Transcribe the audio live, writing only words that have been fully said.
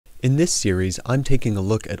In this series, I'm taking a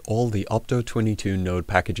look at all the Opto 22 node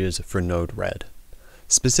packages for Node-RED.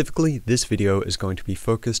 Specifically, this video is going to be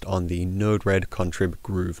focused on the Node-RED contrib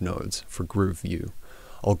groov nodes for groov view.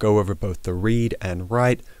 I'll go over both the read and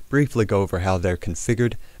write, briefly go over how they're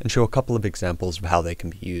configured, and show a couple of examples of how they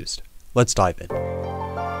can be used. Let's dive in.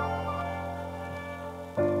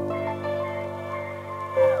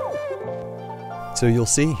 So you'll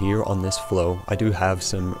see here on this flow, I do have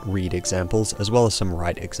some read examples as well as some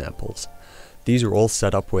write examples. These are all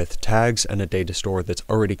set up with tags and a data store that's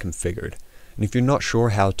already configured. And if you're not sure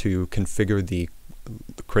how to configure the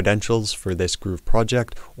credentials for this groov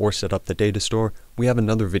project or set up the data store, we have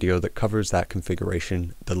another video that covers that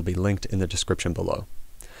configuration that'll be linked in the description below.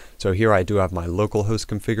 So here I do have my localhost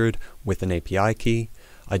configured with an API key.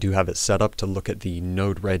 I do have it set up to look at the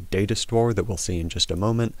Node-RED data store that we'll see in just a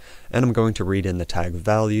moment, and I'm going to read in the tag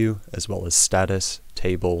value as well as status,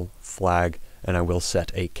 table, flag, and I will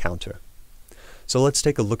set a counter. So let's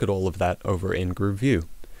take a look at all of that over in groov view.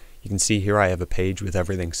 You can see here I have a page with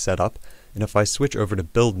everything set up, and if I switch over to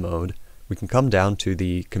build mode, we can come down to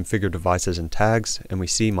the configure devices and tags, and we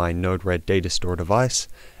see my Node-RED data store device,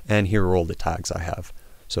 and here are all the tags I have.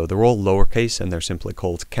 So they're all lowercase and they're simply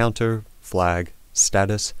called counter, flag,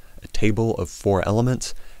 status, a table of 4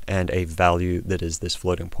 elements, and a value that is this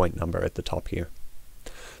floating point number at the top here.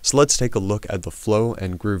 So let's take a look at the flow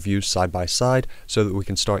and groov view side by side so that we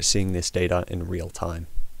can start seeing this data in real time.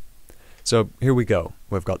 So here we go.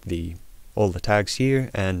 We've got all the tags here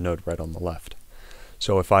and Node-RED on the left.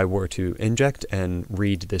 So if I were to inject and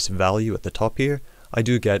read this value at the top here, I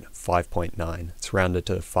do get 5.9. It's rounded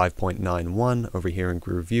to 5.91 over here in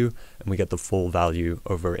groov view, and we get the full value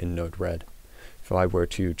over in Node-RED. If I were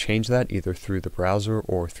to change that either through the browser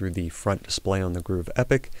or through the front display on the groov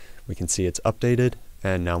epic, we can see it's updated,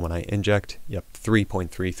 and now when I inject,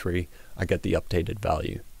 3.33, I get the updated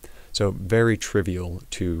value. So very trivial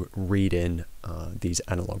to read in these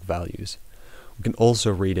analog values. We can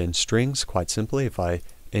also read in strings quite simply. If I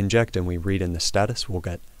inject and we read in the status, we'll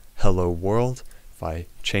get hello world. If I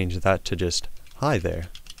change that to just hi there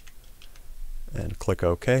and click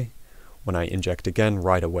OK, when I inject again,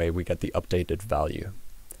 right away we get the updated value.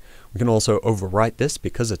 We can also overwrite this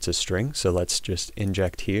because it's a string, so let's just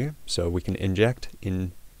inject here. So we can inject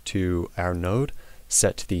into our node,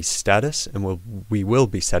 set the status, and we will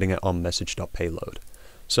be setting it on message.payload.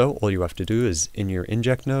 So all you have to do is in your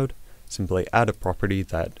inject node, simply add a property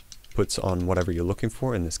that puts on whatever you're looking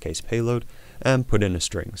for, in this case payload, and put in a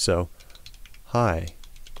string. So hi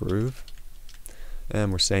groov,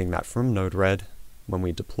 and we're saying that from Node-RED. When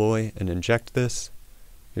we deploy and inject this,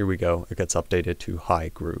 here we go, it gets updated to hi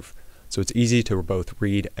groov. So it's easy to both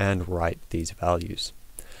read and write these values.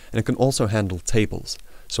 And it can also handle tables.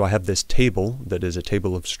 So I have this table that is a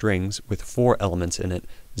table of strings with 4 elements in it,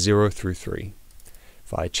 0 through 3.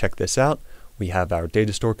 If I check this out, we have our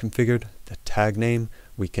data store configured, the tag name,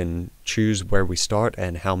 we can choose where we start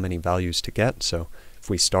and how many values to get. So if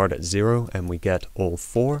we start at 0 and we get all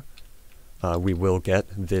 4, we will get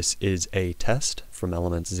this is a test from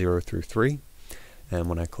elements 0 through 3. And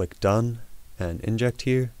when I click done and inject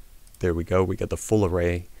here, there we go, we get the full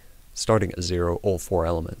array starting at 0, all 4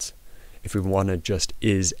 elements. If we wanted just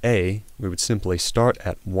is a, we would simply start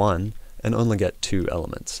at 1 and only get 2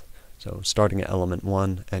 elements. So starting at element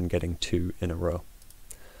 1 and getting 2 in a row.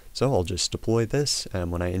 So I'll just deploy this,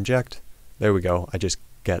 and when I inject, there we go, I just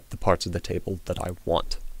get the parts of the table that I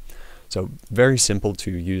want. So very simple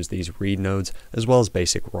to use these read nodes as well as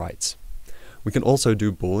basic writes. We can also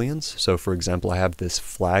do Booleans. So for example, I have this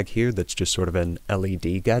flag here that's just sort of an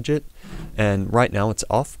LED gadget, and right now it's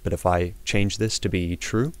off, but if I change this to be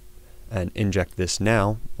true and inject this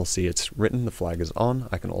now, we'll see it's written, the flag is on.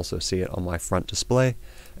 I can also see it on my front display,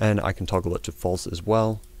 and I can toggle it to false as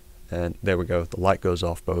well. And there we go, the light goes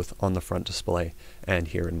off both on the front display and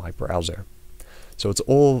here in my browser. So it's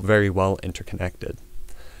all very well interconnected.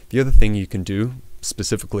 The other thing you can do,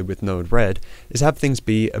 specifically with Node-RED, is have things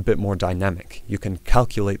be a bit more dynamic. You can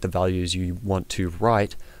calculate the values you want to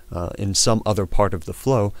write in some other part of the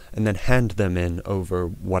flow and then hand them in over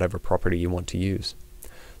whatever property you want to use.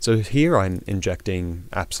 So here I'm injecting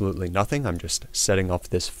absolutely nothing. I'm just setting off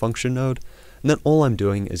this function node, and then all I'm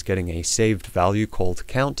doing is getting a saved value called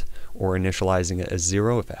count, or initializing it as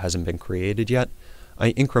 0 if it hasn't been created yet. I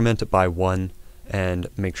increment it by 1 and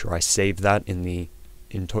make sure I save that in the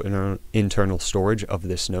internal storage of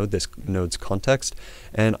this node's context,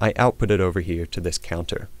 and I output it over here to this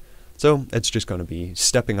counter. So it's just going to be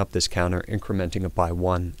stepping up this counter, incrementing it by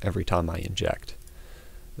 1 every time I inject.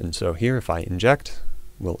 And so here if I inject,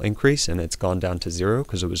 we'll increase, and it's gone down to 0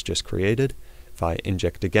 because it was just created. If I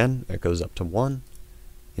inject again, it goes up to 1,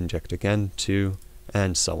 inject again, 2,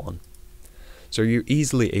 and so on. So you're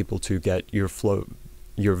easily able to get your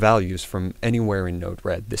values from anywhere in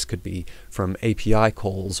Node-RED. This could be from API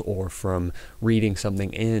calls, or from reading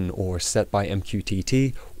something in, or set by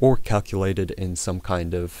MQTT, or calculated in some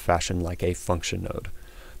kind of fashion like a function node.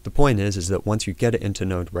 The point is that once you get it into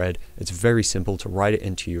Node-RED, it's very simple to write it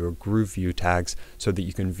into your groov view tags so that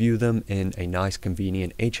you can view them in a nice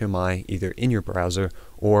convenient HMI either in your browser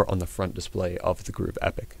or on the front display of the Groov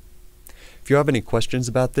Epic. If you have any questions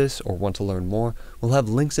about this or want to learn more, we'll have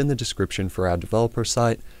links in the description for our developer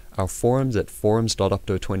site, our forums at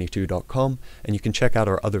forums.opto22.com, and you can check out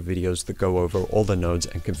our other videos that go over all the nodes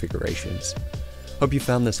and configurations. Hope you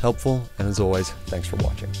found this helpful, and as always, thanks for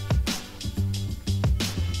watching.